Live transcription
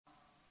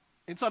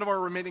Inside of our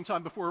remaining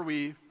time before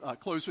we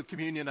close with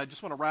communion, I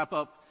just want to wrap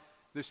up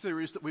this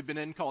series that we've been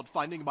in called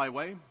Finding My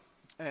Way.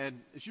 And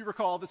as you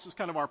recall, this is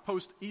kind of our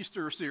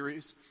post-Easter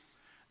series,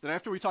 that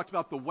after we talked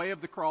about the way of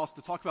the cross,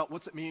 to talk about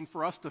what's it mean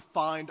for us to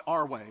find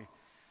our way.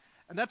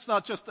 And that's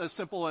not just as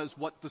simple as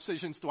what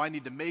decisions do I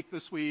need to make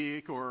this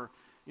week, or,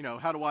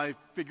 how do I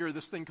figure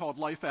this thing called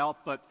life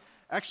out, but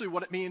actually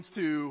what it means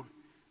to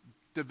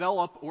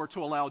develop or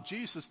to allow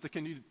Jesus to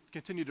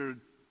continue to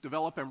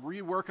develop and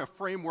rework a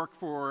framework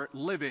for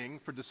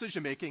living, for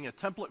decision-making, a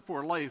template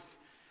for life,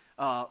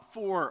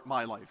 for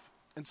my life.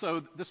 And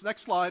so this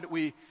next slide,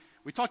 we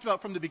talked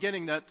about from the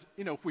beginning that,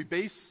 if we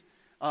base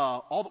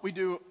all that we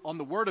do on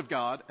the Word of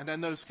God, and then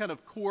those kind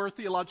of core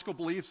theological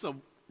beliefs of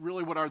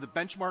really what are the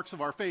benchmarks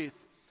of our faith,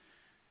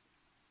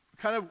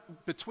 kind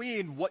of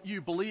between what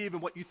you believe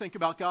and what you think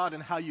about God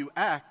and how you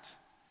act,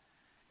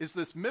 is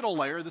this middle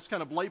layer, this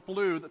kind of light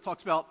blue that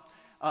talks about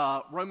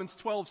Romans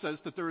 12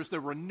 says that there is the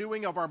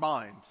renewing of our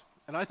mind.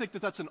 And I think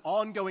that that's an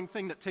ongoing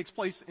thing that takes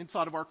place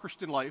inside of our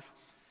Christian life,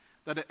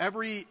 that at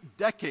every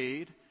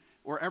decade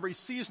or every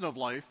season of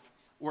life,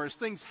 or as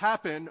things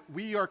happen,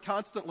 we are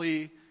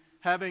constantly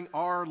having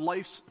our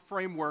life's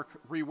framework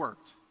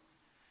reworked.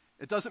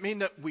 It doesn't mean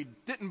that we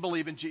didn't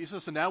believe in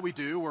Jesus and now we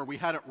do, or we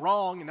had it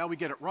wrong and now we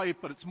get it right,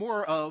 but it's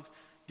more of,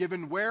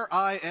 given where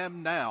I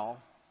am now,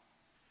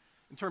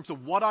 in terms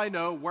of what I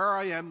know, where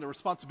I am, the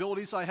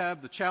responsibilities I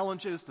have, the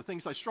challenges, the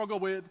things I struggle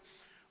with,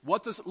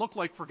 what does it look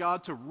like for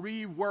God to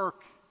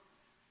rework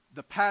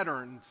the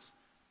patterns,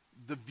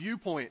 the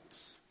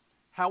viewpoints,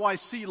 how I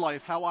see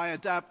life, how I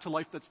adapt to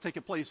life that's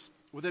taken place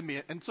within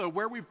me. And so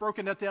where we've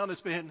broken that down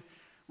has been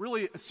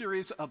really a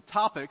series of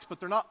topics, but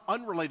they're not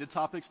unrelated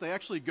topics. They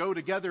actually go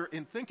together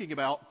in thinking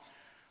about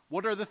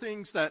what are the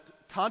things that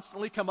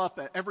constantly come up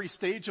at every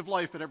stage of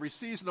life, at every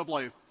season of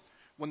life,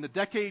 when the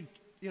decade,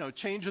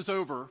 changes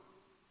over.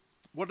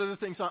 What are the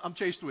things I'm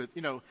chased with?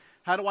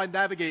 How do I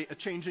navigate a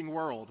changing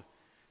world?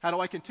 How do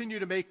I continue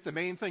to make the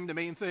main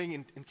thing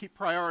and keep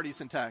priorities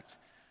intact?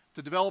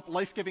 To develop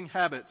life-giving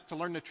habits, to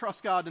learn to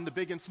trust God in the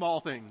big and small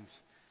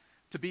things,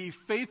 to be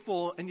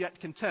faithful and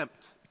yet content,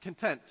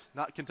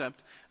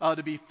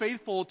 to be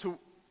faithful to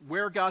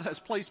where God has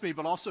placed me,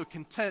 but also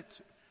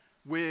content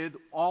with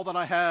all that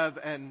I have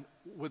and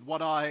with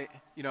what I,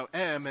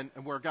 am and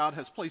where God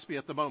has placed me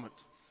at the moment.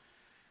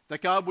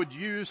 That God would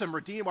use and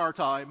redeem our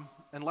time.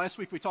 And last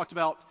week we talked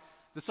about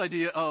this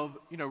idea of,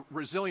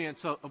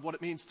 resilience, of what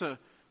it means to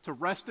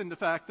rest in the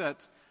fact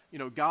that,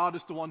 God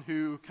is the one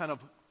who kind of,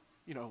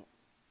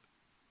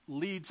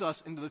 leads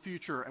us into the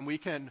future, and we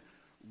can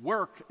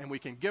work and we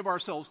can give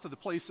ourselves to the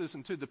places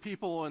and to the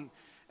people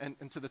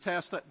and to the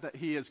tasks that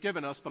He has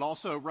given us, but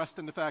also rest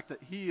in the fact that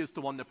He is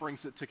the one that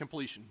brings it to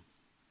completion.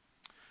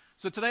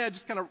 So today I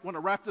just kind of want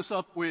to wrap this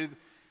up with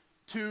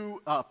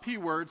two P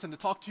words, and to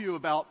talk to you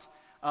about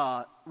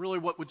really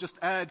what would just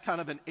add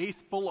kind of an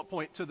eighth bullet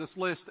point to this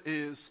list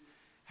is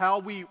how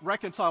we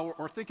reconcile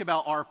or think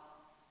about our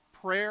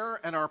prayer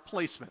and our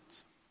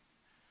placement.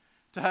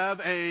 To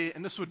have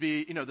and this would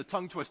be, the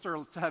tongue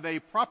twister, to have a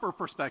proper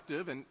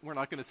perspective, and we're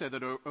not going to say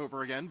that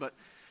over again, but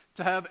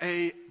to have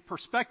a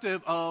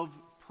perspective of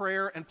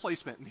prayer and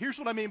placement. And here's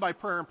what I mean by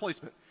prayer and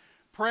placement.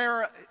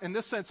 Prayer, in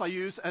this sense, I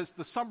use as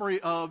the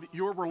summary of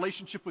your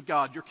relationship with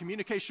God, your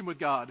communication with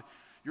God,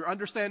 your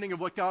understanding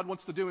of what God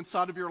wants to do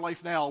inside of your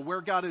life now,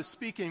 where God is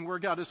speaking, where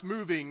God is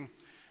moving,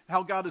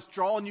 how God is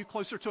drawing you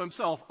closer to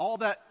Himself. All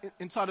that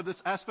inside of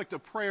this aspect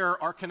of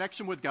prayer, our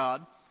connection with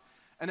God.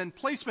 And then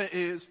placement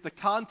is the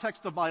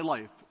context of my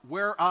life,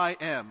 where I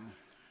am,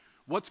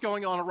 what's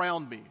going on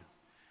around me.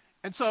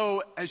 And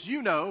so, as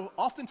you know,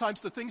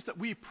 oftentimes the things that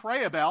we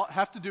pray about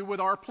have to do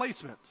with our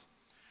placement.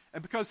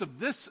 And because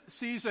of this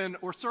season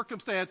or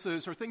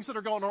circumstances or things that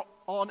are going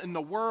on in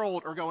the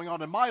world or going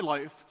on in my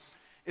life,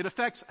 it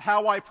affects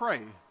how I pray.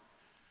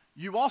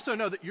 You also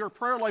know that your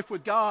prayer life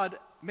with God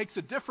makes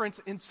a difference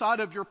inside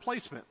of your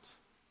placement.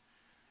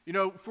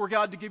 For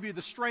God to give you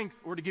the strength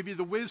or to give you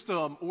the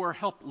wisdom or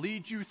help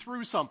lead you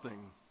through something.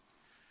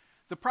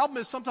 The problem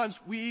is sometimes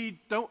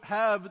we don't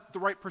have the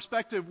right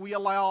perspective. We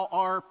allow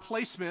our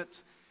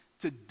placement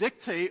to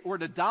dictate or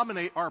to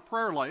dominate our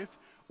prayer life,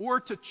 or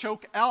to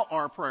choke out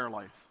our prayer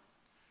life.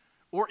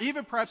 Or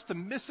even perhaps to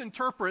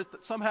misinterpret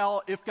that somehow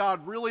if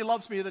God really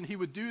loves me, then He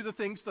would do the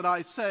things that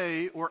I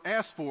say or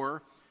ask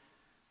for.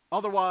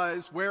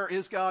 Otherwise, where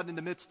is God in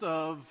the midst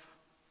of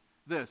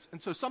this?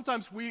 And so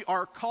sometimes we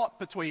are caught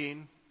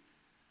between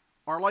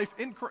our life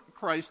in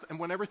Christ and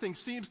when everything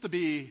seems to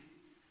be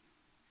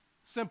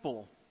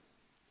simple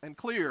and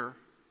clear,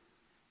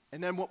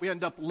 and then what we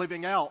end up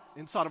living out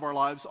inside of our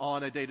lives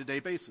on a day-to-day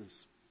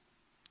basis.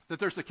 That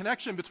there's a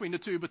connection between the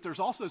two, but there's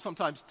also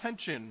sometimes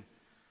tension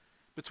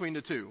between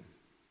the two.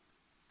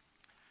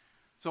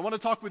 So I want to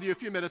talk with you a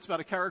few minutes about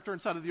a character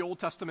inside of the Old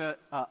Testament,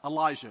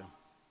 Elijah.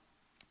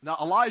 Now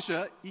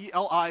Elijah,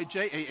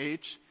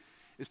 E-L-I-J-A-H,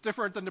 is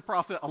different than the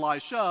prophet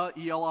Elisha,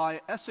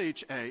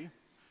 E-L-I-S-H-A.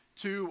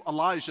 Two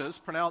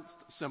Elijahs,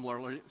 pronounced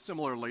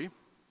similarly.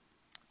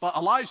 But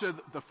Elijah,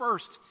 the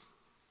first,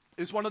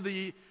 is one of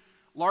the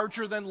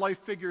larger-than-life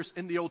figures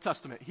in the Old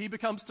Testament. He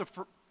becomes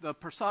the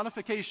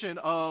personification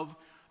of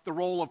the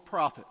role of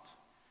prophet.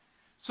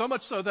 So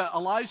much so that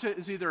Elijah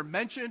is either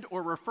mentioned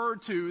or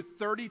referred to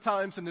 30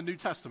 times in the New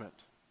Testament.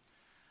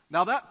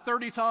 Now that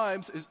 30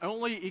 times is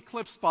only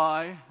eclipsed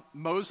by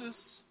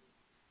Moses,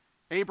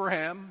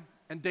 Abraham,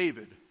 and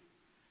David.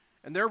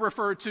 And they're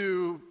referred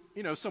to,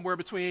 somewhere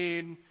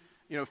between,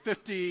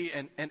 50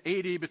 and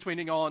 80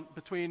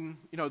 between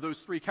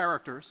those three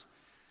characters.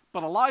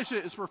 But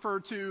Elijah is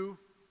referred to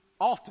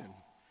often,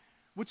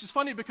 which is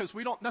funny because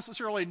we don't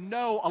necessarily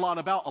know a lot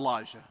about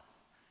Elijah.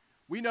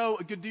 We know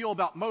a good deal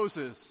about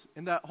Moses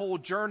in that whole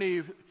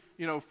journey,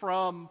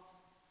 from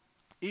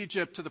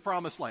Egypt to the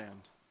Promised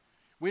Land.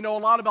 We know a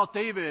lot about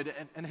David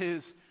and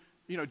his,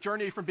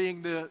 journey from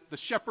being the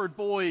shepherd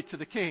boy to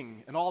the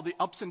king and all the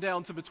ups and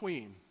downs in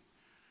between.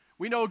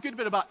 We know a good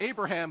bit about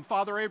Abraham.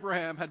 Father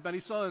Abraham had many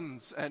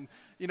sons, and,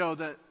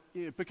 that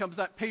it becomes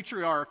that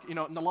patriarch, in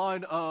the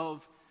line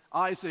of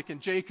Isaac and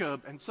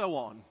Jacob and so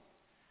on.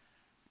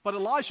 But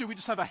Elijah, we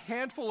just have a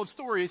handful of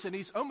stories, and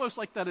he's almost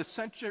like that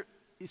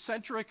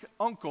eccentric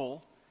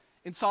uncle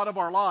inside of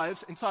our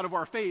lives, inside of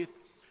our faith,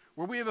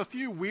 where we have a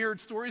few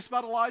weird stories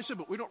about Elijah,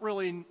 but we don't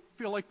really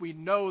feel like we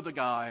know the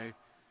guy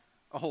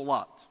a whole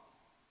lot.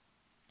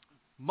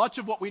 Much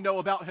of what we know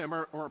about him,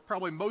 or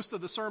probably most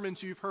of the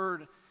sermons you've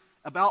heard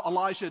about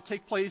Elijah,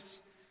 take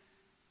place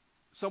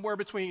somewhere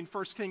between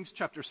 1 Kings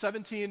chapter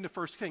 17 to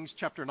 1 Kings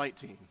chapter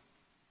 19.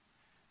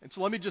 And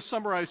so let me just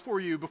summarize for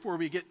you before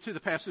we get to the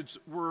passage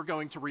we're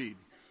going to read.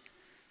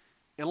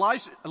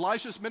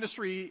 Elijah's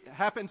ministry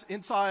happens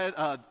inside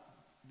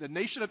the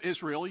nation of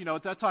Israel.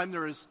 At that time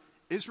there is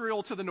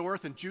Israel to the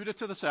north and Judah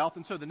to the south.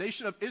 And so the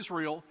nation of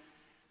Israel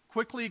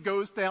quickly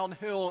goes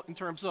downhill in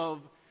terms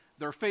of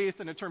their faith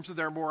and in terms of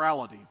their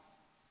morality.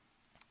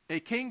 A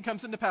king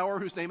comes into power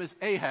whose name is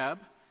Ahab.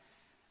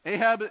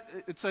 Ahab,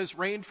 it says,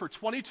 reigned for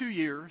 22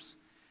 years.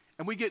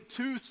 And we get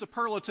two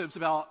superlatives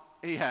about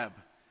Ahab.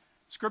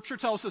 Scripture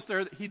tells us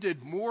there that he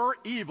did more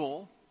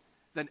evil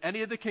than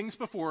any of the kings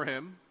before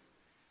him.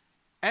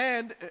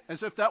 And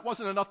as if that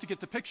wasn't enough to get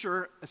the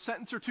picture, a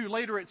sentence or two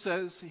later it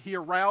says he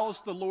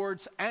aroused the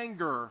Lord's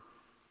anger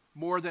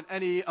more than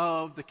any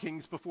of the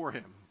kings before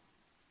him.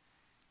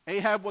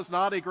 Ahab was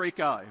not a great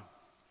guy.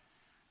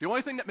 The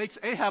only thing that makes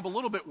Ahab a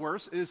little bit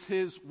worse is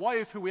his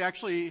wife, who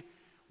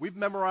we've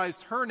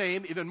memorized her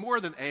name even more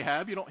than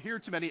Ahab. You don't hear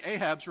too many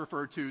Ahabs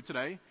referred to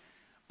today.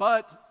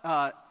 But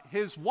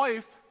his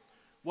wife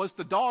was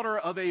the daughter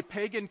of a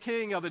pagan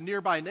king of a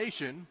nearby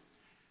nation.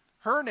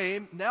 Her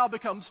name now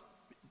becomes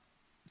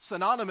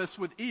synonymous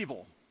with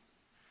evil.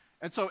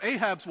 And so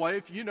Ahab's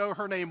wife,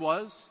 her name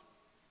was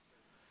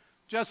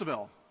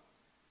Jezebel.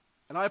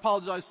 And I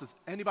apologize, does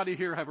anybody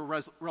here have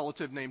a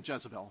relative named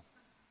Jezebel?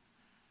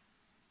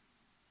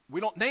 We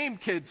don't name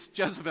kids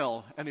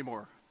Jezebel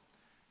anymore.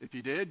 If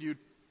you did, you'd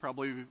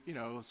probably,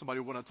 somebody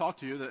would want to talk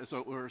to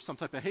you, or some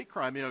type of hate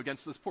crime,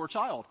 against this poor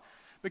child.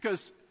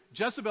 Because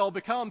Jezebel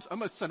becomes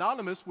almost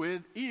synonymous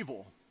with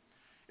evil.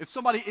 If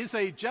somebody is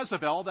a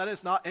Jezebel, that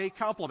is not a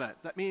compliment.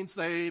 That means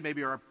they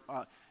maybe are,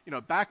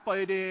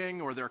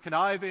 backbiting, or they're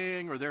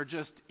conniving, or they're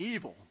just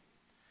evil.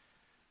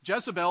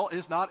 Jezebel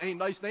is not a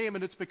nice name,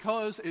 and it's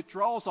because it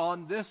draws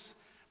on this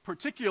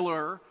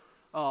particular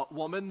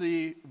woman,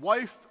 the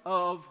wife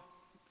of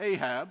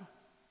Ahab,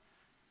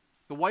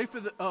 the wife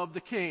of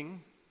the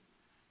king,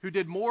 who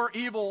did more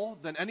evil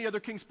than any other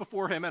kings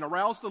before him and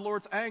aroused the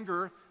Lord's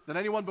anger than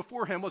anyone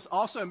before him, was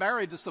also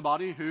married to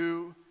somebody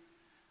who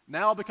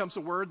now becomes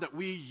a word that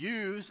we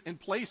use in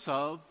place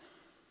of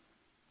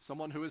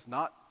someone who is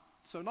not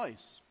so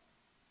nice.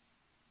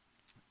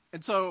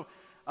 And so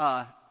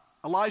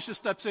Elijah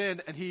steps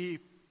in and he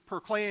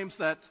proclaims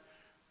that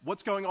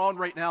what's going on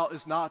right now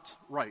is not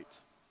right.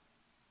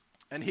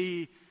 And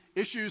he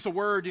issues a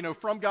word,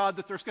 from God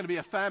that there's going to be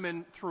a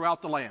famine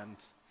throughout the land.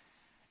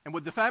 And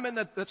with the famine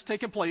that's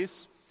taken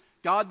place,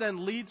 God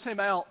then leads him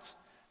out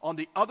on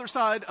the other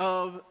side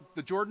of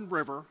the Jordan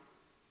River,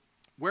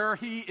 where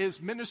he is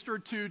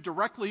ministered to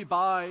directly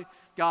by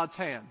God's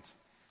hand.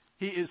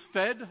 He is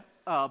fed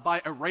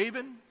by a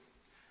raven,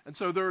 and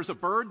so there's a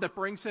bird that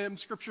brings him,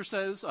 Scripture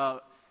says,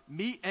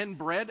 meat and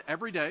bread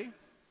every day,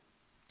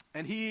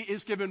 and he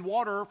is given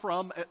water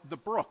from the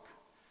brook.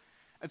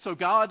 And so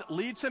God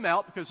leads him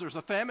out because there's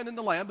a famine in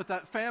the land, but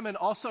that famine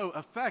also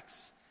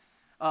affects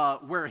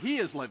where he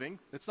is living.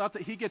 It's not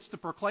that he gets to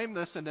proclaim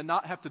this and then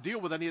not have to deal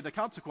with any of the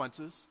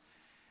consequences.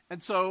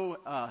 And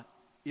so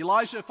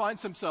Elijah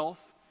finds himself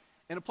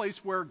in a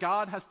place where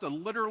God has to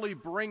literally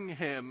bring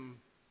him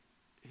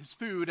his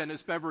food and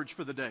his beverage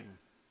for the day.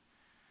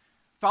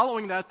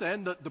 Following that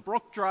then, the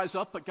brook dries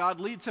up, but God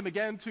leads him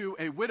again to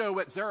a widow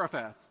at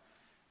Zarephath.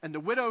 And the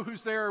widow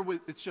who's there,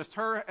 it's just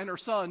her and her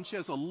son. She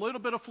has a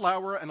little bit of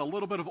flour and a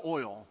little bit of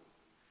oil.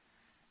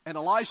 And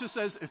Elijah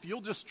says, if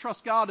you'll just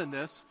trust God in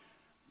this,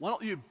 why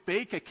don't you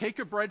bake a cake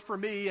of bread for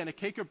me and a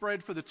cake of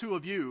bread for the two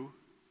of you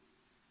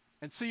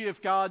and see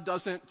if God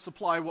doesn't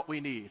supply what we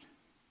need.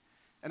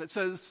 And it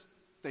says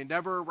they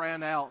never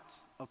ran out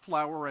of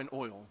flour and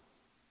oil.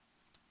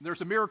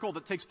 There's a miracle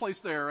that takes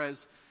place there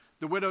as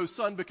the widow's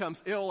son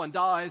becomes ill and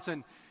dies,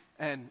 and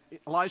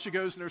Elijah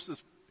goes, and there's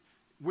this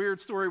weird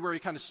story where he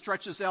kind of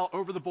stretches out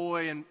over the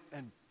boy, and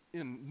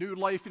in new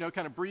life,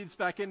 kind of breathes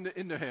back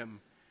into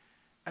him.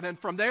 And then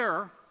from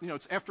there,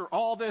 it's after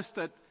all this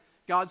that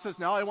God says,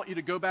 now I want you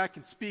to go back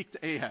and speak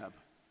to Ahab.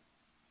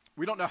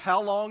 We don't know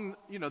how long,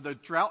 the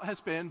drought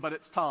has been, but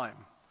it's time.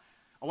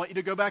 I want you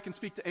to go back and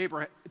speak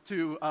to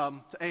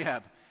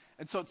Ahab.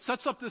 And so it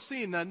sets up this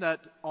scene then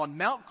that on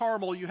Mount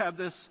Carmel you have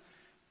this,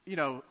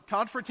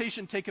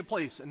 confrontation taking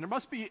place. And there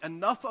must be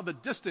enough of a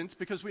distance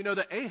because we know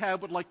that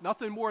Ahab would like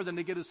nothing more than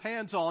to get his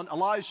hands on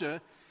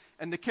Elijah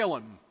and to kill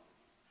him.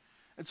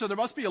 And so there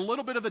must be a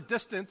little bit of a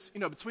distance,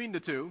 between the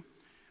two.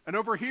 And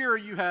over here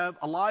you have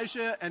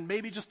Elijah and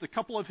maybe just a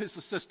couple of his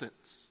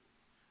assistants,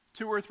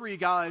 2 or 3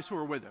 guys who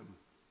are with him.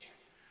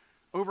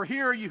 Over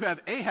here you have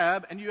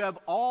Ahab and you have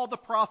all the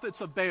prophets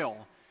of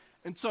Baal.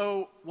 And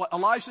so what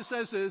Elijah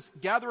says is,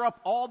 gather up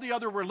all the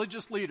other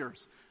religious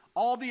leaders,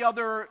 all the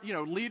other,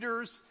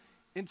 leaders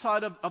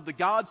inside of the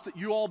gods that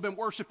you all have been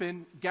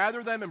worshiping,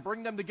 gather them and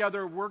bring them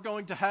together. We're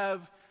going to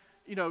have,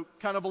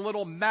 kind of a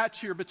little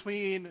match here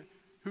between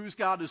whose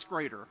God is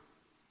greater.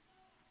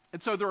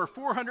 And so there are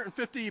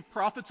 450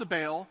 prophets of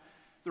Baal,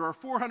 there are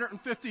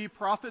 450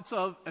 prophets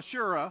of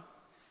Asherah,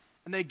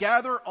 and they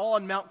gather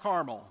on Mount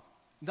Carmel.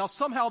 Now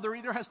somehow there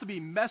either has to be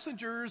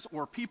messengers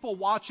or people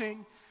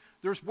watching.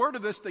 There's word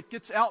of this that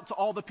gets out to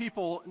all the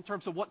people in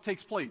terms of what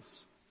takes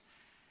place.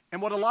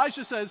 And what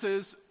Elijah says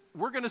is,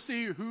 we're going to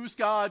see whose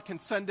God can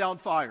send down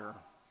fire.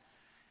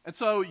 And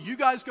so you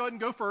guys go ahead and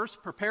go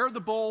first, prepare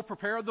the bull,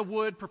 prepare the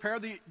wood, prepare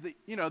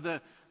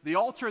the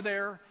altar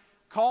there.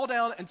 Call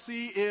down and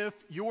see if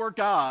your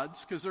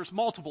gods, because there's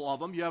multiple of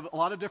them, you have a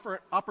lot of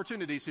different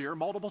opportunities here,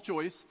 multiple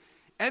choice,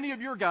 any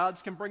of your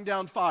gods can bring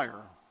down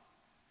fire.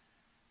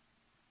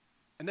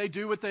 And they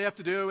do what they have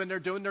to do, and they're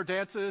doing their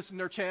dances and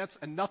their chants,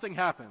 and nothing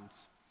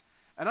happens.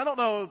 And I don't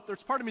know,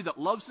 there's part of me that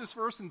loves this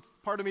verse, and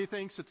part of me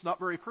thinks it's not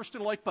very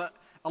Christian-like, but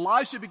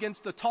Elijah begins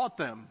to taunt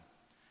them.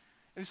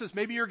 And he says,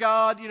 maybe your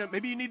God,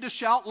 maybe you need to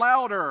shout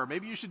louder,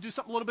 maybe you should do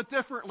something a little bit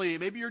differently,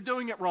 maybe you're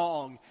doing it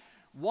wrong.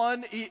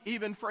 One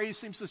even phrase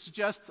seems to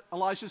suggest,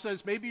 Elijah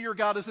says, maybe your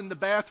God is in the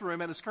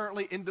bathroom and is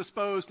currently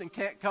indisposed and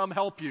can't come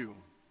help you.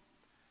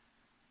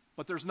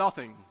 But there's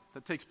nothing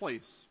that takes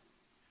place.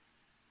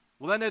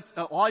 Well, then it's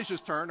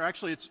Elijah's turn, or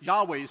actually it's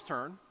Yahweh's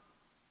turn.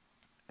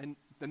 And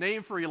the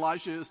name for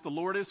Elijah is the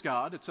Lord is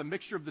God. It's a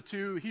mixture of the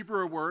 2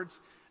 Hebrew words,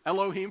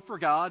 Elohim for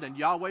God and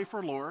Yahweh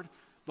for Lord.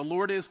 The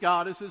Lord is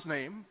God is his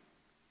name.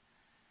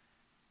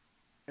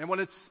 And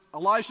when it's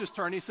Elijah's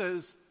turn, he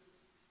says,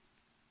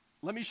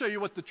 let me show you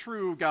what the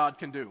true God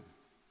can do.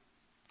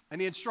 And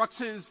he instructs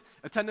his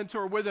attendants who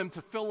are with him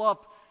to fill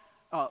up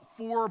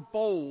 4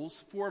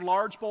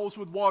 large bowls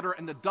with water,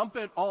 and to dump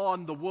it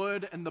on the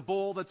wood and the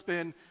bull that's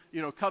been,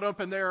 cut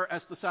open there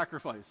as the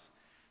sacrifice.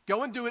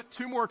 Go and do it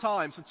 2 more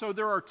times. And so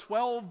there are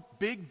 12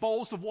 big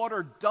bowls of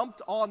water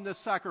dumped on this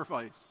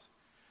sacrifice.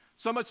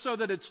 So much so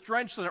that it's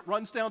drenched and it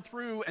runs down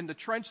through, and the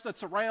trench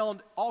that's around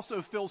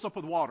also fills up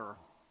with water.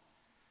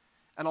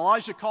 And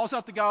Elijah calls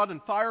out to God,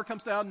 and fire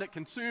comes down, and it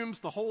consumes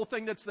the whole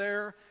thing that's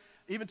there,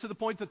 even to the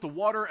point that the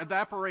water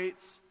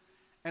evaporates.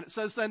 And it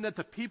says then that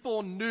the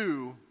people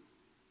knew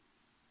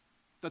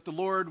that the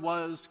Lord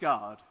was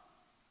God.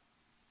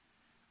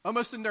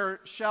 Almost in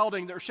their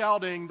shouting, they're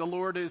shouting, the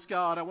Lord is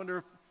God. I wonder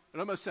if it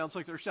almost sounds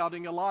like they're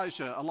shouting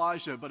Elijah,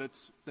 Elijah, but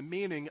it's the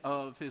meaning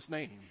of his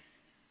name.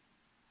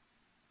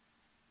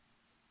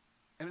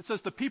 And it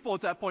says the people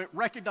at that point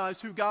recognize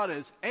who God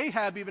is.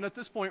 Ahab, even at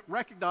this point,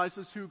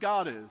 recognizes who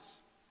God is.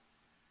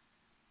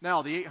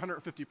 Now, the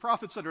 850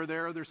 prophets that are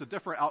there, there's a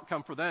different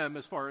outcome for them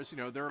as far as,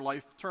 their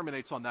life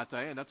terminates on that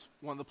day. And that's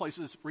one of the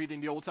places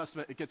reading the Old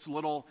Testament, it gets a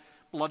little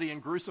bloody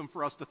and gruesome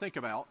for us to think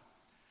about.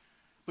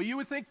 But you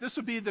would think this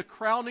would be the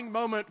crowning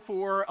moment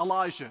for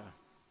Elijah.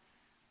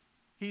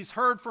 He's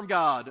heard from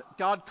God.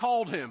 God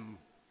called him.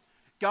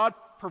 God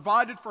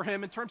provided for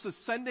him in terms of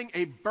sending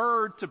a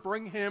bird to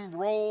bring him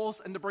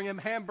rolls and to bring him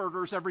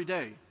hamburgers every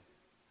day.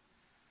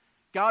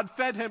 God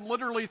fed him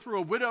literally through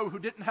a widow who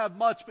didn't have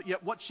much, but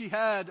yet what she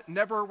had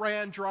never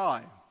ran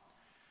dry.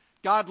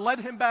 God led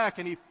him back,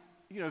 and he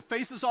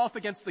faces off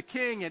against the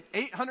king and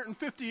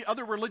 850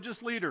 other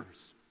religious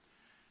leaders.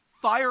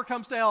 Fire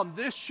comes down.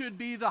 This should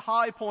be the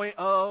high point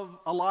of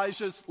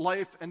Elijah's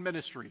life and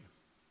ministry.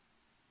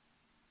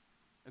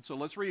 And so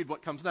let's read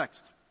what comes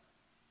next.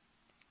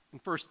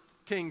 In 1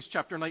 Kings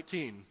chapter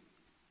 19.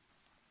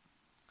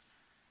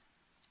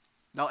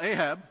 Now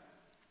Ahab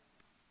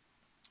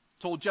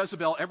told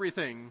Jezebel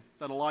everything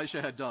that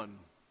Elijah had done,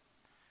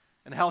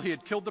 and how he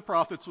had killed the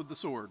prophets with the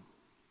sword.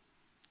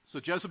 So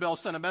Jezebel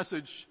sent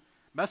a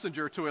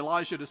messenger to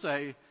Elijah to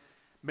say,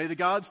 may the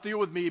gods deal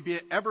with me, be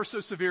it ever so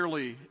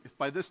severely, if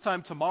by this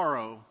time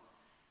tomorrow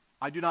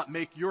I do not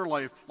make your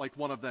life like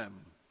one of them.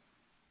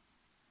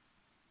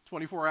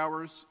 24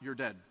 hours, you're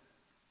dead.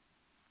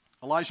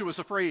 Elijah was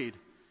afraid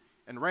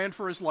and ran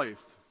for his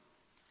life.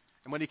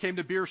 And when he came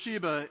to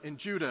Beersheba in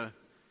Judah,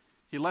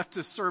 he left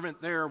his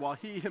servant there while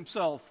he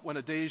himself went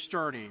a day's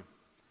journey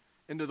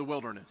into the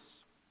wilderness.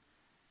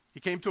 He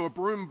came to a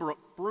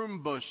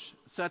broom bush,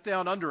 sat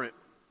down under it,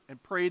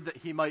 and prayed that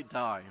he might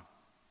die.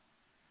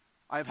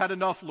 I have had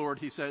enough, Lord,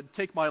 he said.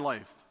 Take my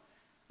life.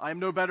 I am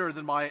no better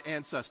than my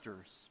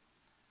ancestors.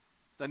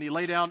 Then he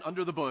lay down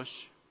under the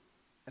bush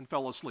and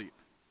fell asleep.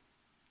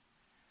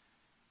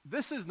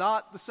 This is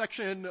not the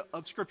section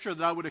of Scripture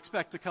that I would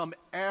expect to come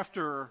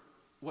after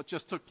what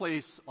just took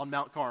place on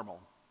Mount Carmel.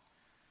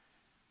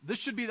 This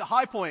should be the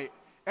high point.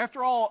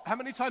 After all, how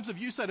many times have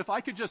you said, if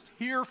I could just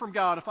hear from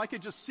God, if I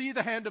could just see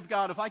the hand of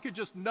God, if I could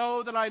just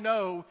know that I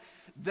know,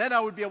 then I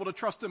would be able to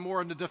trust him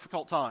more in the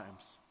difficult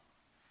times.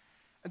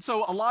 And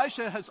so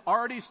Elijah has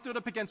already stood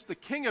up against the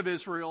king of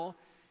Israel,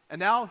 and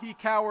now he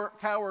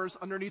cowers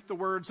underneath the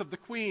words of the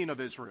queen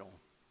of Israel.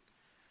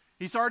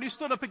 He's already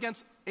stood up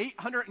against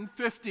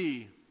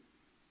 850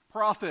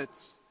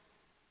 prophets,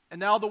 and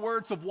now the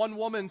words of one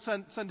woman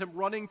send him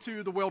running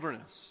to the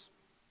wilderness.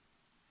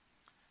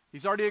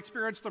 He's already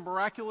experienced the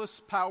miraculous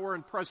power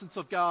and presence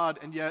of God,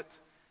 and yet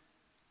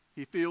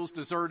he feels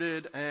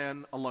deserted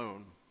and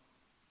alone.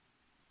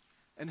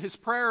 And his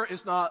prayer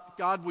is not,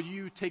 God, will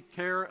you take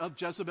care of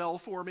Jezebel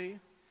for me?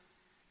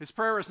 His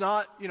prayer is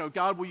not,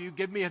 God, will you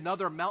give me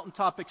another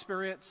mountaintop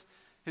experience?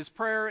 His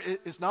prayer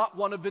is not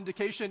one of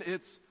vindication.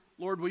 It's,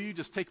 Lord, will you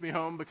just take me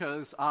home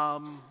because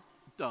I'm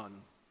done?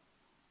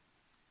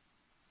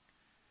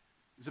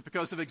 Is it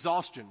because of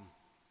exhaustion?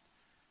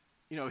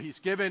 He's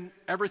given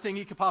everything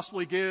he could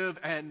possibly give,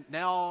 and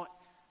now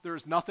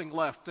there's nothing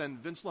left. And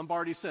Vince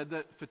Lombardi said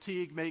that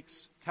fatigue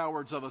makes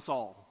cowards of us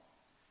all.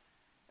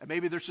 And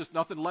maybe there's just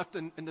nothing left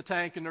in the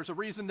tank, and there's a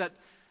reason that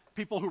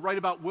people who write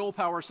about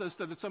willpower says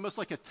that it's almost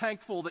like a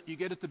tank full that you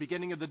get at the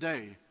beginning of the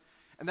day.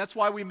 And that's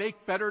why we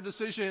make better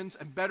decisions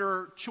and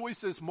better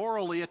choices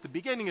morally at the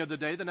beginning of the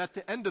day than at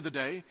the end of the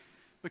day,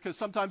 because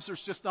sometimes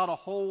there's just not a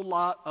whole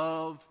lot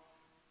of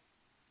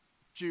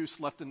juice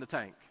left in the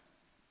tank.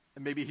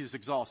 And maybe he's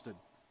exhausted.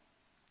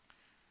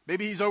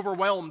 Maybe he's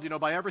overwhelmed,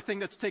 by everything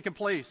that's taken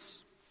place.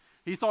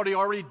 He thought he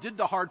already did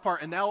the hard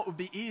part, and now it would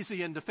be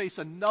easy, and to face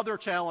another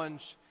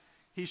challenge,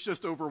 he's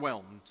just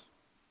overwhelmed.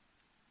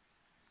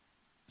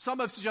 Some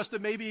have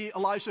suggested maybe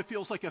Elijah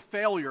feels like a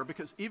failure,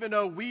 because even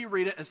though we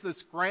read it as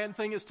this grand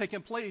thing has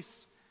taken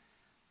place,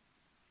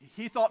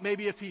 he thought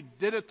maybe if he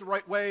did it the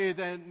right way,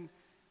 then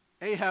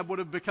Ahab would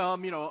have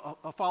become,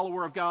 a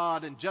follower of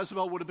God, and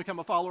Jezebel would have become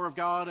a follower of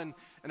God, and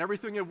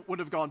everything would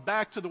have gone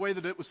back to the way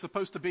that it was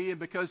supposed to be,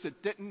 and because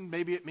it didn't,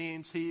 maybe it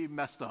means he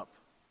messed up.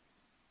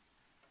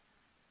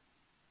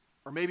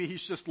 Or maybe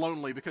he's just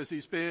lonely because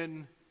he's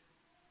been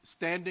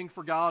standing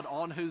for God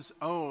on his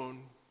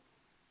own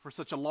for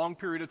such a long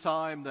period of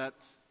time that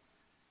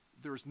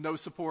there's no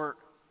support,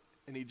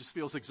 and he just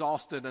feels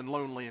exhausted and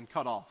lonely and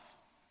cut off.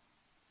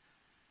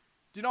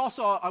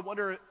 Also, I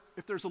wonder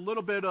if there's a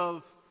little bit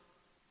of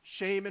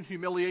shame and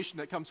humiliation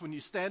that comes when you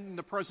stand in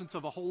the presence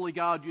of a holy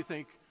God. You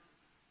think,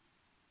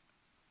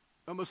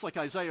 almost like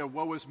Isaiah,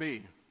 woe is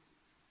me.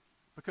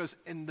 Because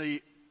in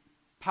the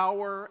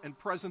power and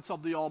presence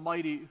of the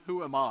Almighty,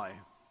 who am I?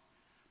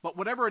 But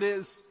whatever it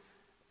is,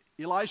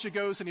 Elijah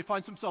goes and he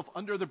finds himself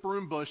under the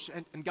broom bush,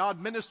 and God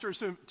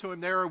ministers to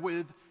him there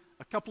with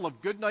a couple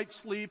of good night's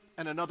sleep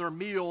and another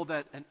meal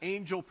that an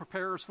angel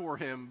prepares for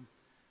him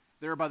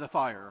there by the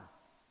fire.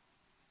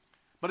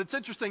 But it's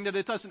interesting that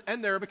it doesn't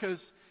end there,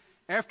 because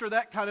after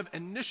that kind of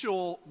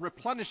initial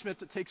replenishment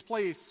that takes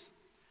place,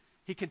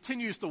 he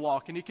continues to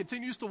walk, and he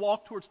continues to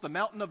walk towards the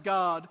mountain of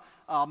God,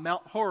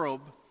 Mount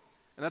Horeb,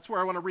 and that's where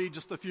I want to read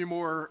just a few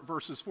more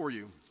verses for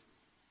you.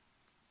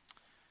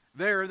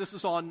 There, this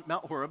is on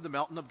Mount Horeb, the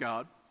mountain of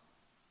God.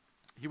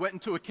 He went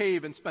into a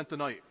cave and spent the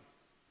night.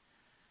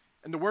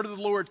 And the word of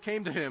the Lord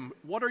came to him,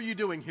 "What are you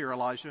doing here,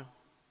 Elijah?"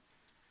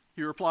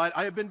 He replied,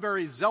 "I have been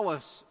very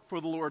zealous for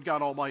the Lord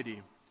God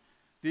Almighty.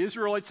 The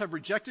Israelites have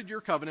rejected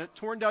your covenant,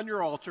 torn down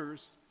your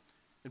altars,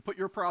 and put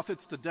your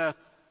prophets to death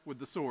with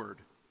the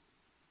sword.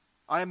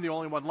 I am the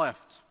only one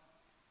left,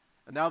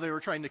 and now they are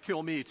trying to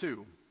kill me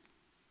too."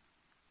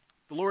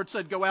 The Lord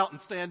said, "Go out and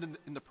stand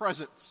in the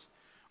presence,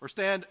 or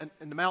stand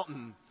in the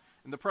mountain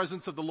in the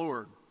presence of the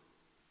Lord,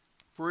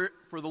 for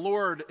the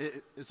Lord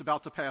is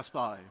about to pass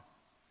by."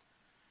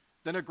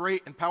 Then a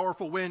great and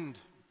powerful wind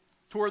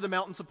tore the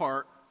mountains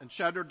apart and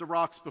shattered the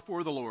rocks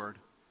before the Lord,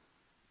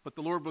 but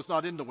the Lord was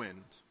not in the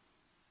wind.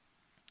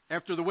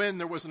 After the wind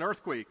there was an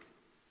earthquake,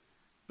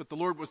 but the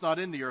Lord was not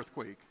in the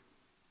earthquake.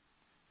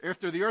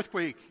 After the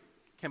earthquake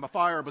came a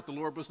fire, but the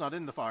Lord was not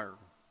in the fire.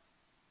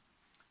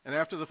 And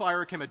after the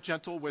fire came a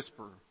gentle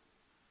whisper.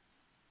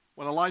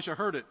 When Elijah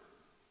heard it,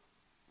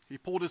 he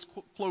pulled his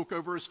cloak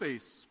over his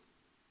face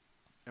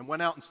and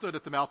went out and stood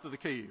at the mouth of the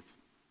cave.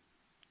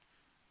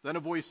 Then a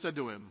voice said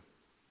to him,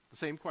 the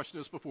same question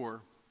as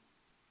before,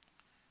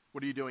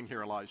 "What are you doing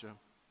here, Elijah?"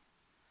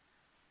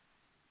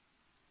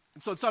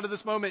 And so inside of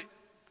this moment,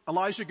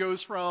 Elijah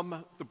goes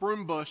from the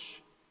broom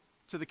bush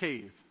to the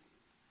cave.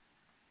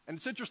 And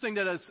it's interesting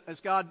that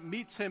as God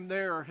meets him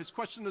there, his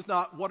question is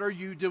not, "What are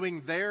you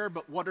doing there?"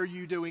 but "What are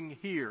you doing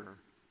here?"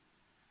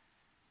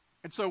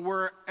 And so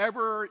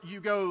wherever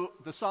you go,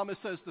 the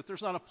psalmist says that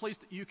there's not a place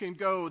that you can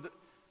go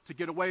to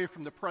get away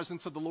from the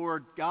presence of the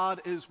Lord,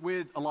 God is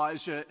with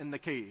Elijah in the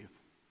cave.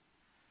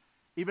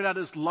 Even at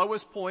his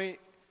lowest point,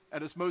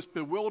 at his most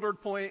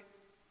bewildered point,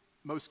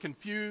 most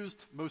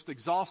confused, most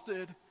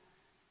exhausted,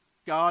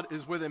 God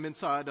is with him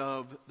inside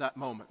of that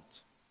moment.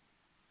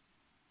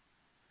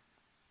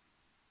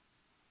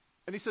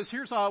 And he says,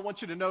 here's how I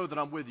want you to know that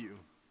I'm with you.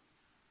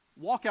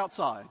 Walk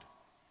outside.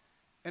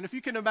 And if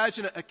you can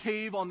imagine a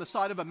cave on the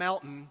side of a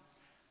mountain,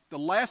 the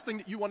last thing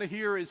that you want to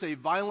hear is a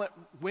violent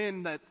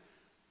wind that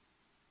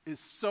is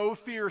so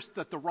fierce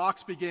that the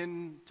rocks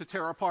begin to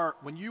tear apart.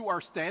 When you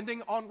are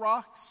standing on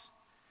rocks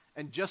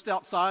and just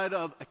outside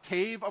of a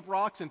cave of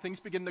rocks and things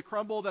begin to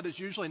crumble, that is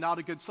usually not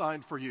a good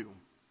sign for you.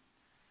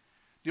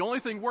 The only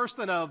thing worse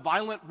than a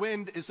violent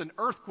wind is an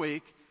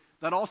earthquake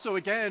that also,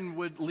 again,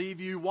 would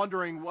leave you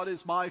wondering, what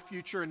is my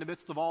future in the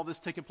midst of all this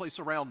taking place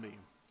around me?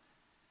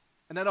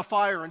 And then a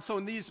fire. And so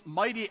in these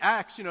mighty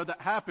acts, that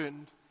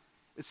happened,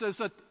 it says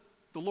that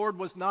the Lord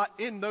was not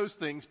in those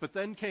things, but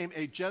then came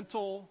a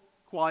gentle,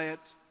 quiet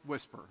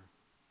whisper,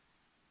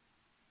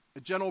 a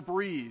gentle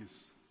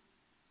breeze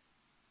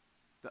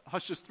that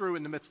hushes through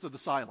in the midst of the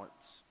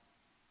silence.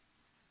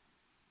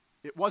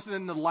 It wasn't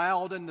in the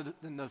loud and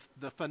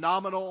the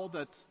phenomenal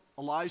that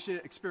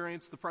Elijah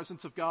experienced the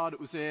presence of God. It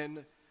was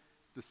in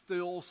the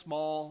still,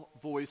 small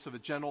voice of a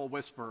gentle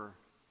whisper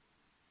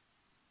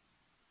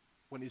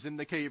when he's in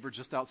the cave or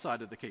just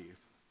outside of the cave.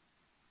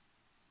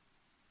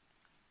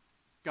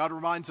 God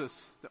reminds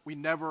us that we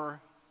never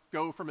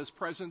go from his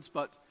presence,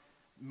 but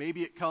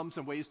maybe it comes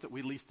in ways that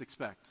we least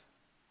expect.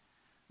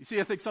 You see,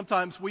 I think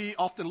sometimes we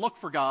often look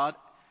for God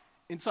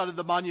inside of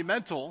the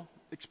monumental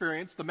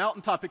experience, the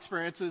mountaintop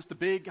experiences, the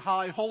big,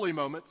 high, holy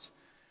moments,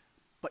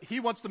 but he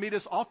wants to meet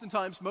us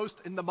oftentimes most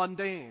in the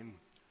mundane.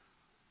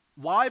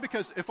 Why?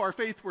 Because if our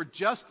faith were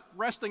just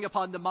resting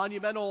upon the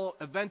monumental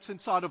events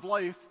inside of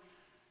life,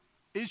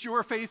 is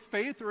your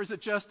faith, or is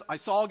it just, I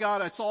saw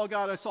God,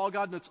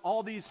 and it's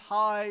all these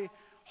high,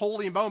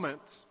 holy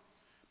moments?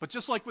 But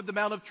just like with the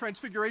Mount of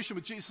Transfiguration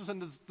with Jesus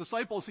and his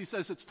disciples, he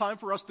says it's time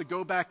for us to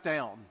go back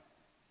down.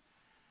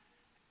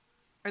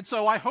 And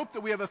so I hope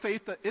that we have a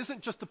faith that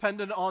isn't just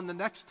dependent on the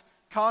next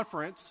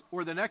conference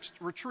or the next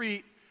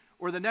retreat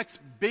or the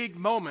next big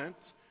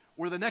moment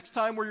or the next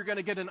time where you're going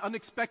to get an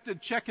unexpected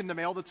check in the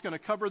mail that's going to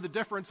cover the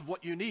difference of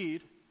what you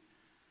need,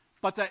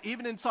 but that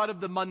even inside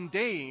of the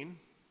mundane,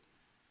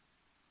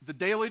 the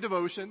daily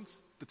devotions,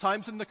 the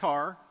times in the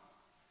car,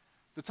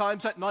 the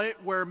times at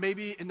night where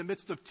maybe in the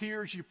midst of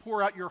tears you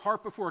pour out your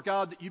heart before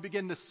God, that you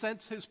begin to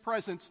sense his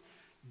presence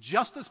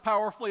just as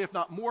powerfully, if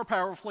not more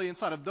powerfully,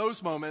 inside of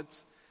those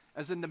moments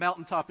as in the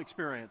mountaintop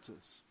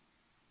experiences.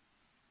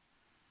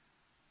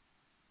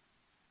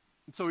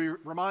 And so he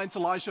reminds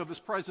Elijah of his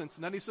presence,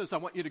 and then he says, I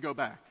want you to go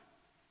back.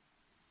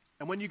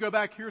 And when you go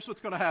back, here's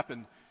what's going to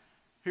happen.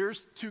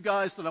 Here's 2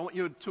 guys that I want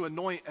you to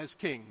anoint as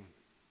king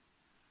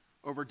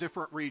over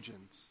different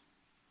regions.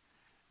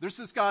 There's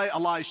this guy,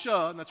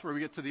 Elisha, and that's where we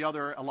get to the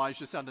other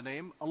Elijah sounding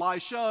name.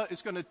 Elisha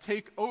is going to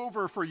take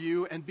over for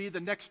you and be the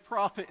next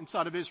prophet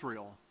inside of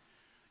Israel.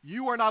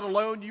 You are not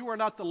alone. You are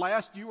not the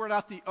last. You are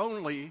not the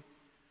only.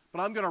 But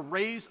I'm going to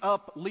raise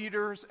up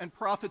leaders and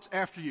prophets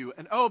after you.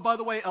 And oh, by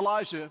the way,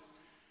 Elijah,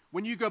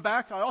 when you go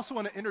back, I also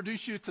want to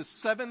introduce you to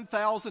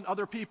 7,000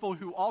 other people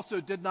who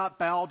also did not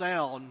bow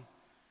down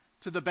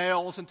to the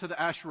Baals and to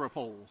the Asherah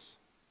poles.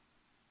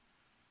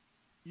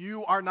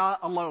 You are not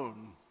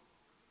alone.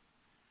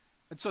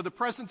 And so the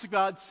presence of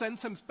God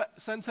sends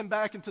him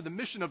back into the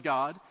mission of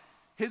God.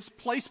 His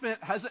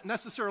placement hasn't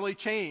necessarily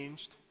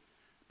changed,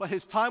 but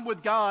his time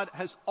with God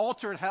has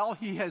altered how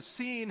he has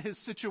seen his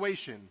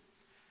situation.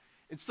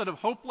 Instead of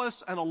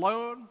hopeless and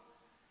alone,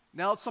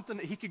 now it's something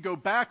that he could go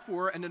back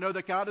for and to know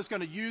that God is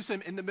going to use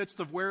him in the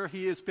midst of where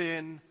he has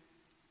been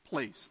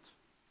placed.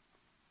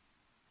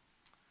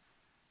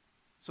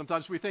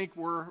 Sometimes we think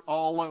we're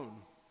all alone.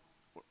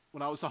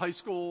 When I was a high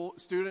school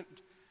student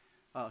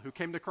who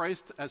came to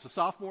Christ as a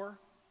sophomore,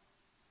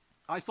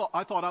 I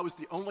thought I was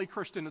the only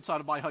Christian inside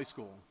of my high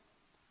school.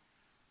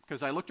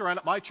 Because I looked around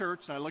at my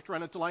church and I looked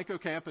around at Delanco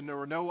Camp and there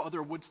were no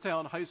other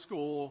Woodstown High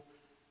School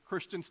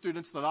Christian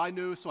students that I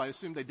knew, so I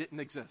assumed they didn't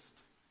exist.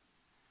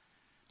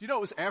 Do you know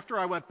it was after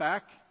I went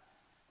back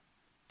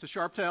to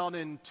Sharptown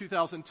in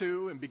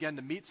 2002 and began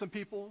to meet some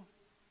people,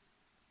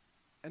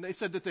 and they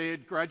said that they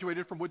had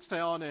graduated from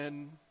Woodstown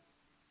in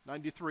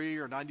 93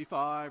 or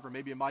 95, or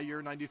maybe in my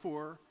year,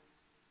 94,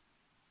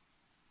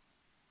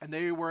 and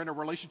they were in a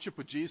relationship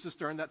with Jesus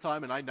during that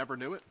time, and I never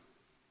knew it.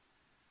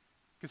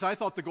 Because I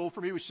thought the goal for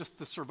me was just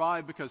to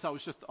survive because I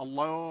was just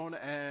alone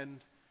and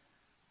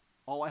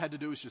all I had to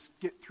do was just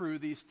get through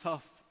these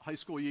tough high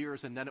school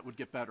years and then it would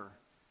get better.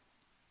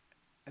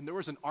 And there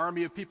was an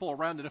army of people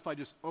around and if I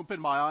just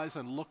opened my eyes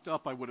and looked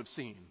up, I would have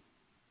seen.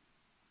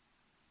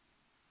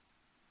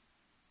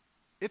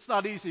 It's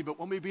not easy, but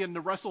when we begin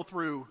to wrestle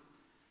through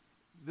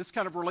this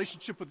kind of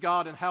relationship with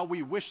God and how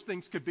we wish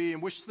things could be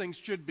and wish things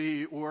should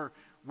be, or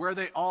where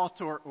they ought,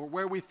 or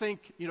where we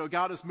think,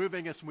 God is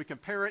moving us, and we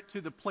compare it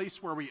to the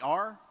place where we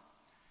are,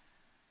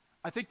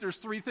 I think there's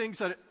three things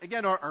that,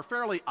 again, are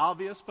fairly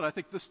obvious, but I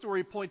think this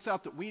story points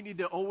out that we need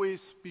to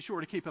always be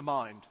sure to keep in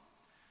mind.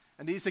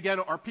 And these, again,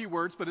 are P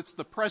words, but it's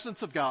the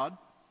presence of God,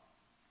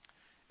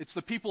 it's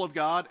the people of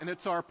God, and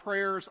it's our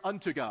prayers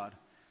unto God.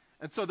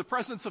 And so the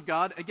presence of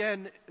God,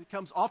 again, it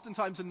comes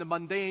oftentimes in the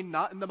mundane,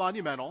 not in the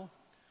monumental.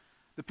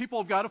 The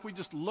people of God, if we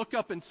just look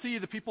up and see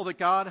the people that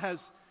God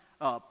has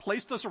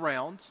placed us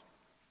around,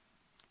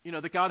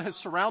 that God has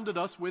surrounded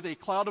us with a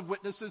cloud of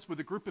witnesses,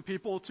 with a group of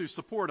people to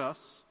support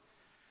us,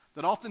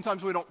 that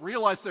oftentimes we don't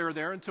realize they're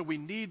there until we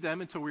need them,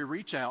 until we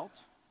reach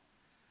out.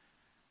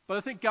 But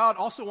I think God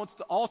also wants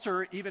to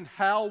alter even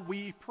how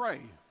we pray.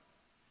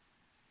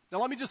 Now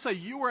let me just say,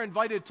 you are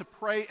invited to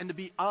pray and to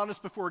be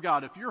honest before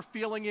God. If you're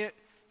feeling it,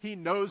 He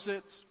knows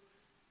it,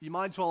 you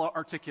might as well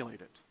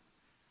articulate it.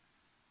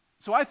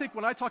 So I think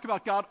when I talk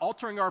about God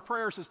altering our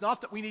prayers, it's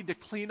not that we need to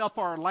clean up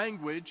our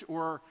language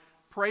or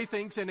pray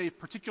things in a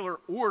particular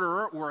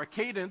order or a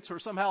cadence or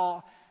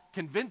somehow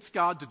convince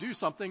God to do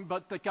something,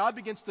 but that God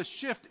begins to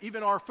shift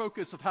even our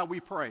focus of how we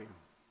pray.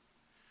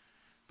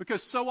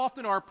 Because so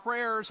often our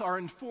prayers are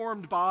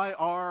informed by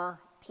our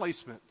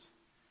placement.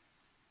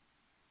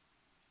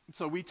 And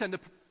so we tend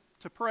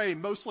to pray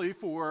mostly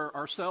for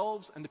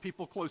ourselves and the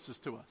people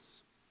closest to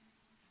us.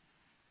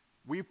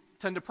 We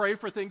tend to pray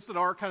for things that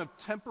are kind of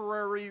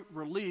temporary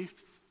relief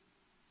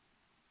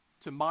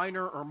to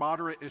minor or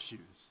moderate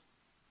issues.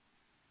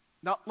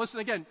 Now, listen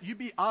again, you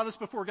be honest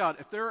before God.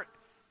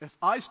 If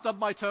I stub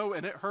my toe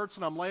and it hurts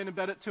and I'm laying in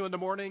bed at 2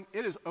 a.m,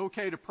 it is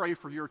okay to pray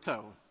for your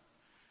toe.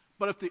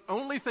 But if the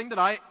only thing that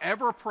I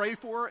ever pray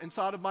for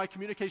inside of my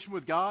communication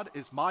with God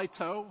is my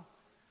toe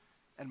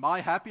and my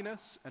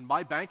happiness and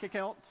my bank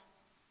account,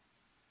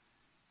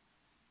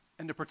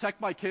 and to protect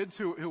my kids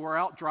who are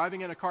out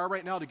driving in a car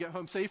right now to get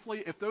home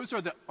safely, if those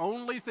are the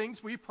only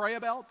things we pray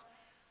about,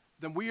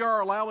 then we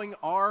are allowing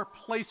our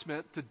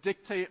placement to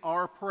dictate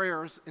our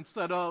prayers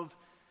instead of,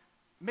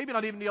 maybe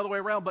not even the other way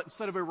around, but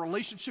instead of a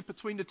relationship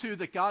between the two,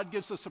 that God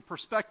gives us a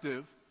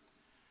perspective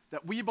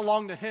that we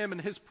belong to Him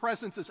and His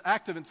presence is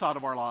active inside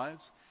of our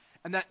lives,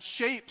 and that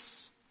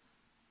shapes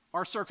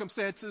our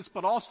circumstances,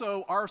 but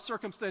also our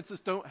circumstances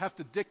don't have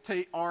to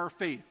dictate our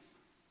faith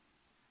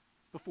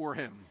before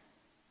Him.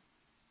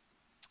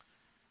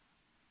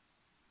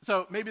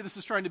 So maybe this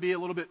is trying to be a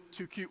little bit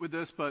too cute with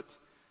this, but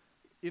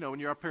when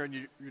you're up here and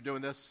you're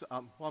doing this,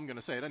 I'm going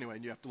to say it anyway,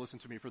 and you have to listen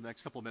to me for the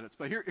next couple of minutes.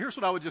 But here's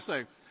what I would just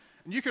say.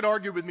 And you could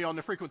argue with me on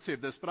the frequency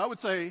of this, but I would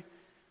say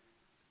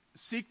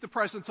seek the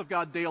presence of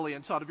God daily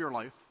inside of your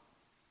life.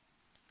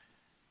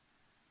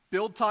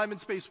 Build time and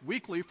space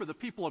weekly for the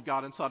people of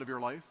God inside of your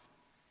life.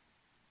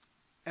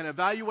 And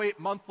evaluate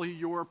monthly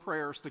your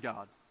prayers to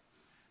God.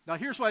 Now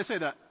here's why I say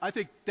that. I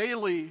think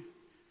daily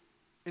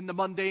in the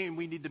mundane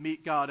we need to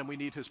meet God and we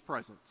need His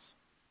presence.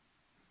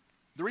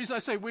 The reason I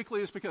say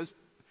weekly is because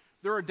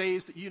there are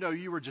days that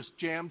you were just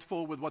jammed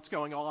full with what's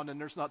going on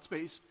and there's not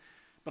space.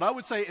 But I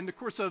would say in the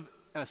course of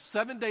a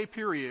 7-day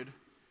period,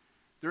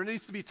 there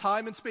needs to be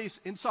time and space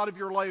inside of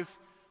your life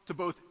to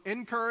both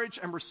encourage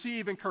and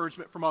receive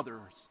encouragement from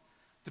others,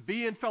 to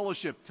be in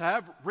fellowship, to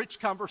have rich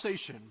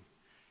conversation.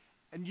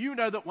 And you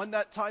know that when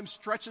that time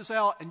stretches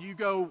out and you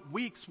go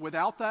weeks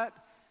without that,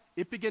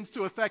 it begins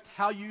to affect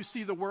how you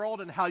see the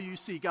world and how you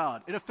see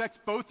God. It affects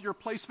both your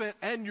placement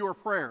and your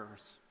prayers.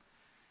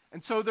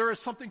 And so there is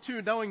something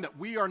to knowing that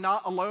we are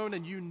not alone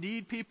and you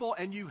need people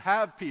and you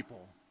have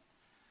people.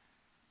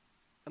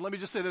 And let me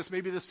just say this,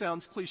 maybe this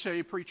sounds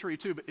cliche, preachery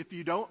too, but if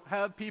you don't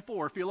have people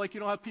or feel like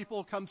you don't have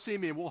people, come see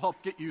me and we'll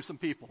help get you some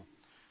people.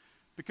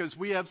 Because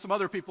we have some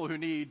other people who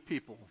need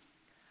people.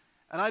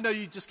 And I know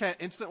you just can't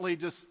instantly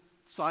just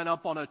sign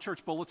up on a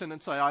church bulletin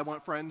and say, I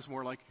want friends, and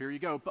we're like, here you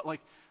go. But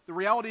the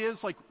reality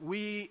is,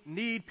 we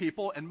need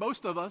people, and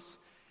most of us,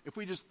 if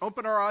we just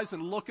open our eyes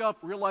and look up,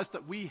 realize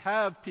that we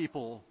have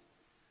people.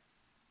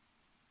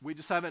 We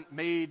just haven't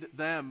made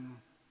them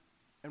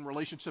and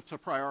relationships a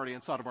priority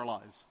inside of our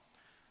lives.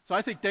 So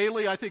I think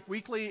daily, I think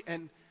weekly,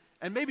 and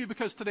maybe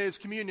because today is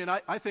communion,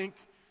 I think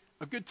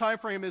a good time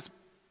frame is,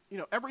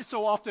 every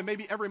so often,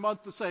 maybe every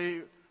month to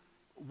say,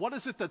 what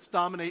is it that's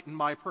dominating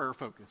my prayer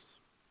focus?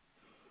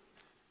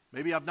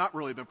 Maybe I've not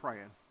really been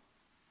praying.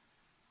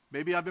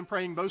 Maybe I've been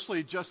praying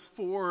mostly just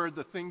for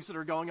the things that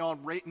are going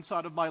on right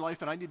inside of my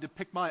life, and I need to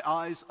pick my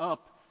eyes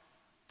up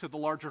to the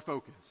larger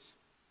focus.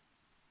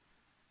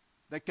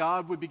 That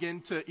God would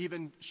begin to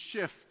even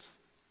shift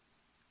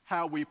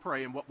how we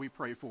pray and what we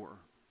pray for.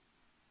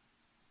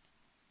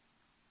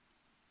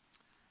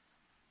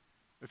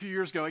 A few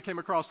years ago, I came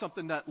across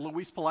something that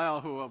Luis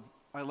Palau, who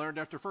I learned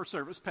after first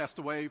service, passed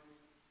away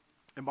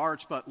in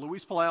March. But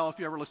Luis Palau, if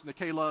you ever listen to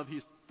K-Love,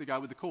 he's the guy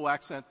with the cool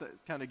accent that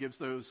kind of gives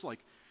those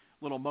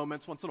little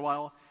moments once in a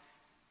while.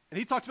 And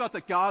he talked about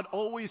that God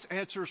always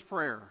answers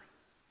prayer.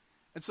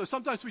 And so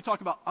sometimes we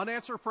talk about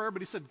unanswered prayer,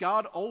 but he said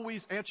God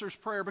always answers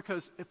prayer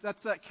because if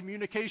that's that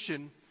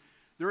communication,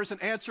 there is an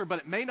answer, but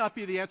it may not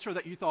be the answer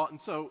that you thought.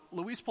 And so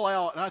Luis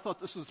Palau, and I thought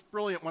this was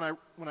brilliant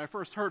when I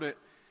first heard it,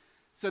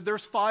 said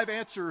there's 5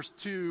 answers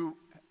to,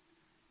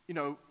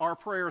 our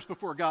prayers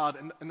before God.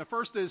 And the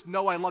first is,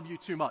 no, I love you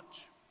too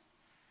much.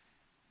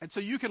 And so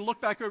you can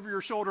look back over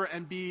your shoulder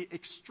and be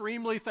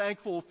extremely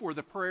thankful for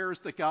the prayers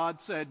that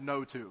God said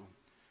no to.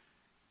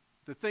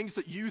 The things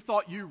that you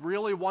thought you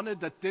really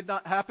wanted that did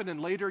not happen, and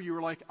later you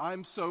were like,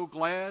 I'm so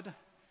glad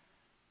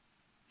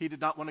he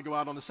did not want to go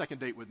out on a second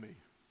date with me.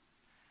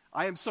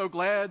 I am so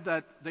glad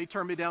that they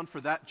turned me down for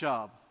that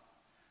job.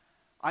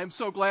 I am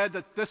so glad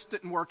that this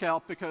didn't work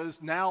out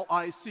because now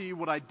I see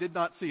what I did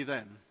not see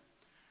then.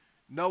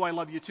 No, I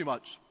love you too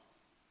much.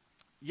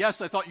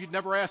 Yes, I thought you'd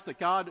never ask that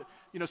God,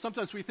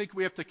 sometimes we think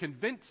we have to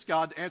convince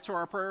God to answer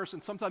our prayers,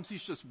 and sometimes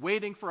he's just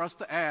waiting for us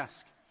to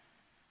ask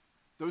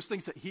those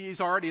things that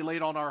he's already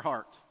laid on our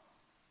heart.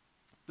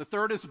 The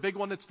third is a big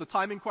one. It's the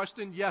timing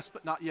question. Yes,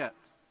 but not yet.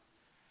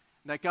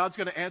 And that God's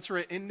going to answer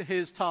it in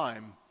his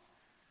time.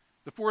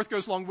 The fourth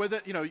goes along with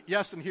it.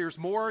 Yes, and here's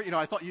more.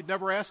 I thought you'd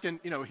never ask, and,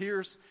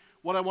 here's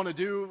what I want to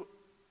do.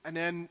 And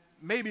then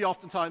maybe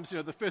oftentimes,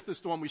 the fifth is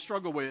the one we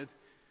struggle with.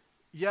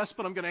 Yes,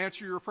 but I'm going to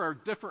answer your prayer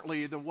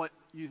differently than what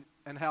you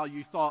and how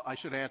you thought I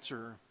should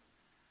answer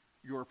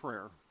your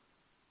prayer.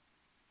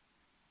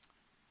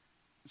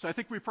 So I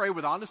think we pray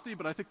with honesty,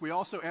 but I think we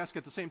also ask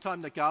at the same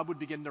time that God would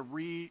begin to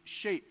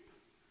reshape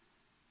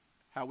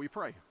how we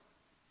pray.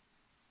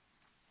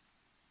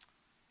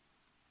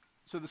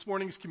 So this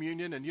morning's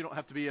communion, and you don't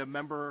have to be a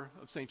member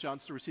of St.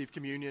 John's to receive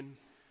communion.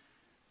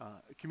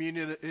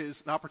 Communion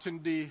is an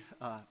opportunity,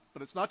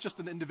 but it's not just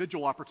an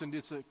individual opportunity.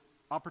 It's an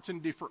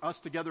opportunity for us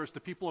together as the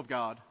people of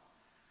God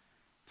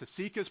to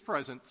seek his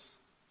presence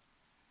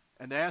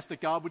and to ask that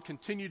God would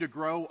continue to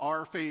grow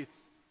our faith,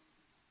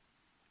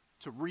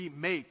 to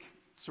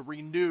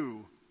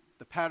renew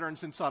the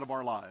patterns inside of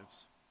our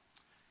lives.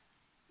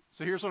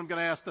 So here's what I'm going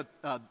to ask, that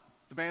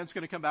the band's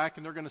going to come back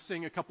and they're going to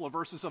sing a couple of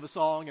verses of a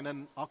song, and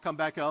then I'll come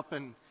back up,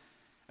 and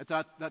at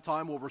that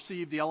time we'll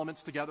receive the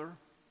elements together.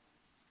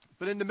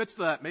 But in the midst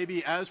of that,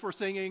 maybe as we're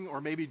singing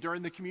or maybe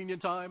during the communion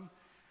time,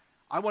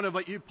 I want to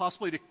invite you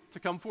possibly to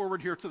come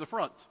forward here to the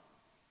front.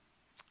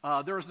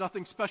 There is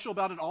nothing special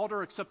about an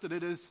altar except that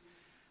it is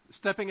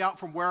stepping out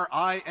from where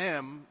I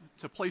am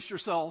to place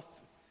yourself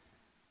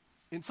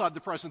inside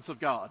the presence of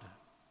God.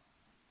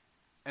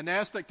 And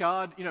ask that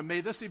God, may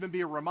this even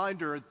be a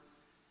reminder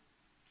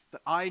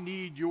that I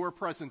need your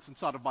presence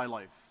inside of my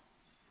life.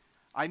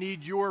 I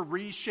need your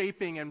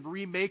reshaping and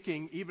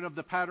remaking even of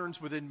the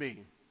patterns within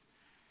me.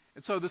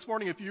 And so this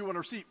morning, if you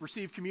want to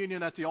receive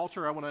communion at the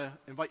altar, I want to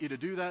invite you to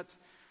do that,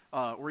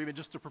 or even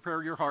just to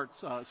prepare your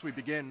hearts as we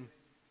begin,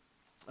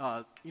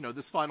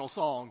 this final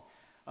song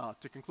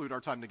to conclude our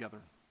time together.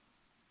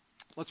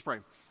 Let's pray.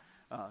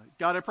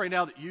 God, I pray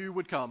now that you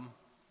would come,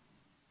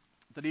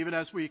 that even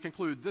as we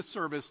conclude this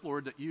service,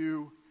 Lord, that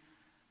you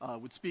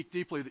would speak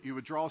deeply, that you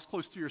would draw us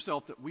close to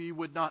yourself, that we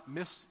would not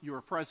miss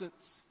your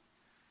presence,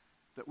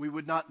 that we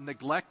would not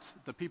neglect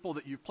the people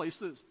that you've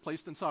placed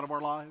inside of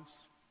our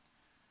lives.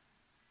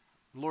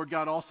 Lord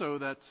God, also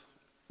that,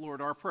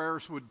 Lord, our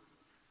prayers would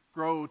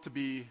grow to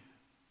be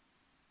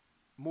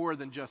more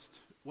than just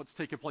what's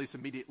taking place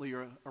immediately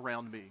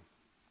around me.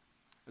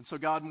 And so,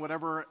 God, in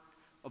whatever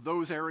of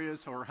those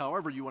areas or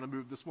however you want to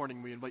move this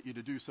morning, we invite you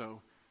to do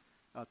so,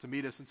 to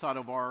meet us inside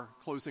of our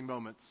closing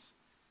moments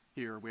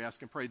here. We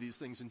ask and pray these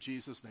things in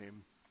Jesus'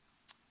 name.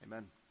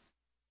 Amen.